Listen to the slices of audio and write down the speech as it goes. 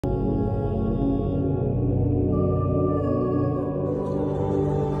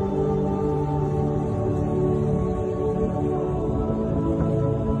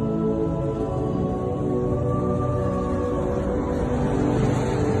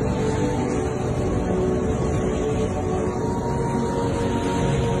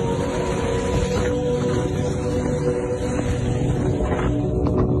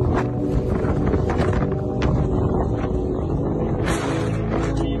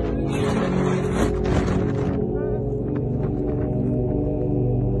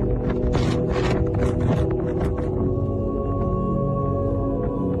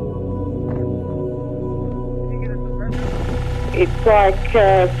It's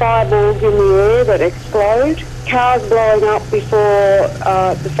like fireballs in the air that explode. Cars blowing up before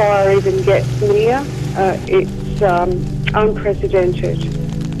the fire even gets near. It's unprecedented.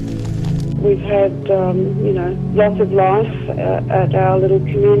 We've had, loss of life at our little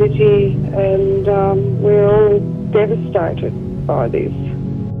community, and we're all devastated by this.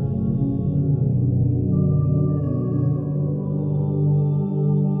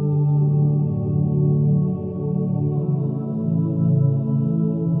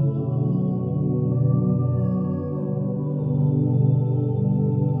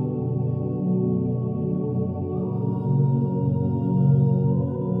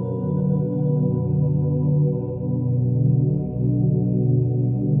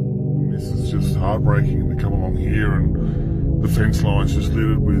 Just heartbreaking to come along here, and the fence line's just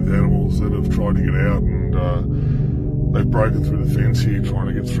littered with animals that have tried to get out, and they've broken through the fence here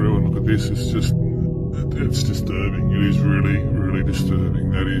trying to get through. And look at this, it's disturbing. It is really, really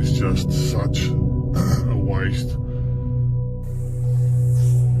disturbing. That is just such a waste.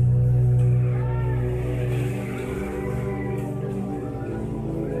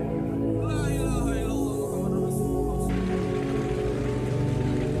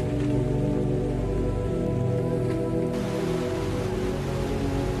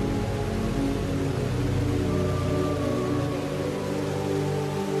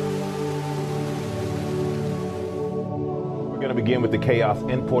 We're going to begin with the chaos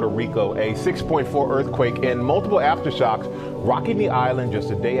in Puerto Rico. A 6.4 earthquake and multiple aftershocks rocking the island just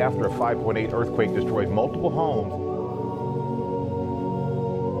a day after a 5.8 earthquake destroyed multiple homes.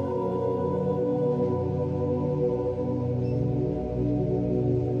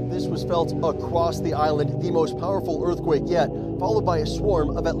 This was felt across the island, the most powerful earthquake yet, followed by a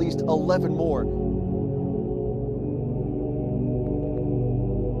swarm of at least 11 more.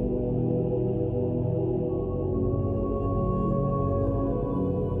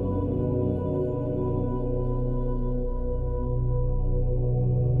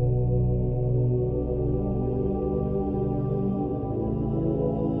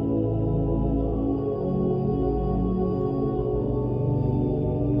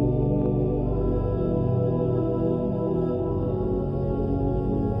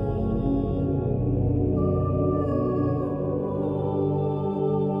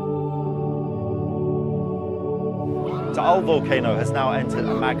 Our volcano has now entered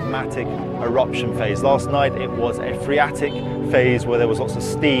a magmatic eruption phase. Last night it was a phreatic phase where there was lots of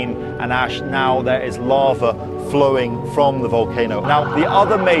steam and ash. Now there is lava flowing from the volcano. Now the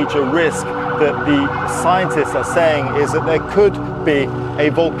other major risk that the scientists are saying is that there could be a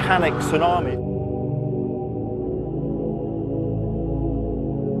volcanic tsunami.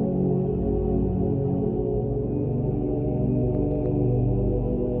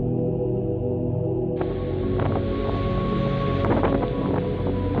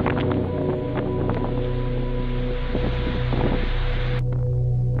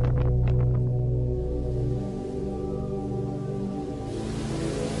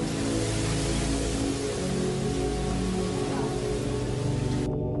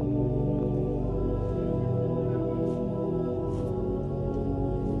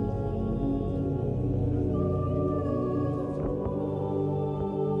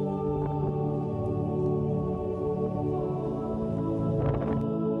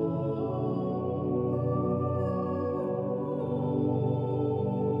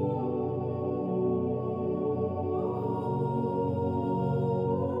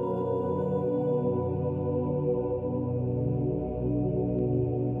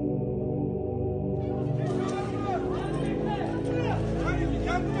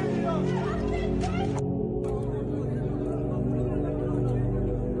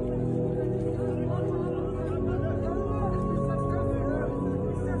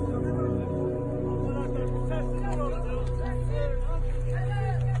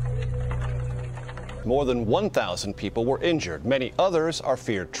 More than 1,000 people were injured. Many others are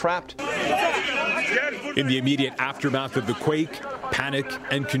feared trapped. In the immediate aftermath of the quake, panic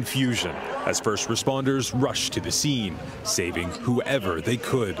and confusion as first responders rushed to the scene, saving whoever they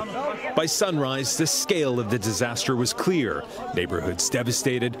could. By sunrise, the scale of the disaster was clear. Neighborhoods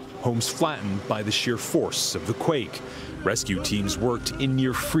devastated, homes flattened by the sheer force of the quake. Rescue teams worked in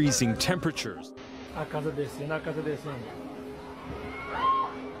near freezing temperatures.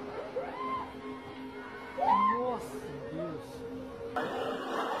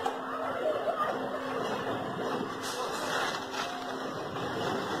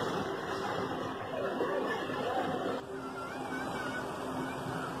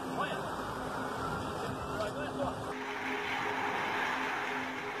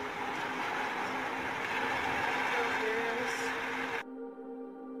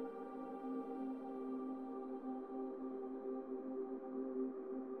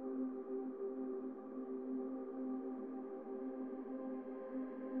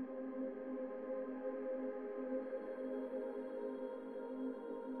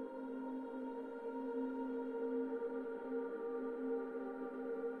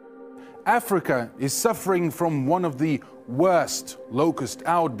 Africa is suffering from one of the worst locust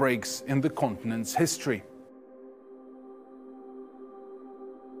outbreaks in the continent's history.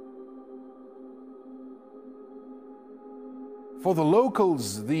 For the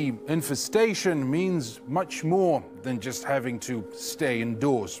locals, the infestation means much more than just having to stay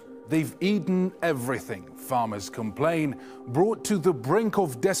indoors. They've eaten everything, farmers complain, brought to the brink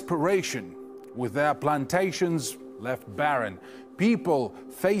of desperation, with their plantations left barren, people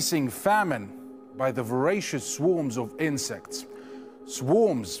facing famine by the voracious swarms of insects,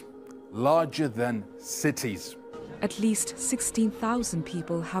 swarms larger than cities. At least 16,000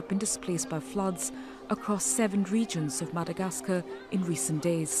 people have been displaced by floods across 7 regions of Madagascar in recent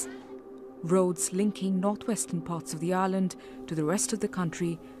days. Roads linking northwestern parts of the island to the rest of the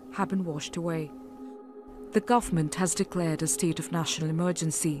country have been washed away. The government has declared a state of national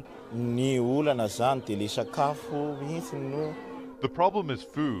emergency. The problem is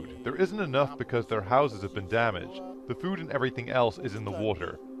food. There isn't enough because their houses have been damaged. The food and everything else is in the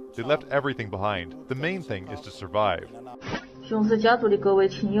water. They left everything behind. The main thing is to survive. 熊氏家族的各位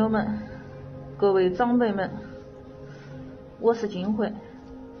亲友们、各位长辈们，我是金慧。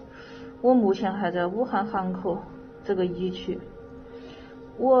我目前还在武汉汉口这个疫区。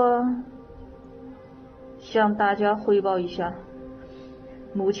我向大家汇报一下，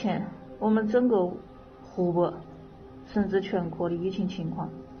目前我们整个湖北甚至全国的疫情情况。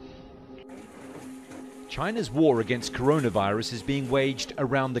 China's war against coronavirus is being waged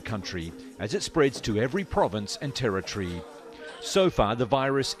around the country as it spreads to every province and territory. So far, the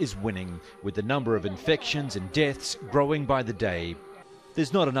virus is winning, with the number of infections and deaths growing by the day.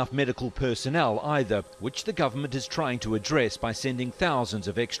 There's not enough medical personnel either, which the government is trying to address by sending thousands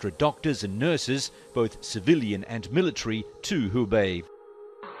of extra doctors and nurses, both civilian and military, to Hubei.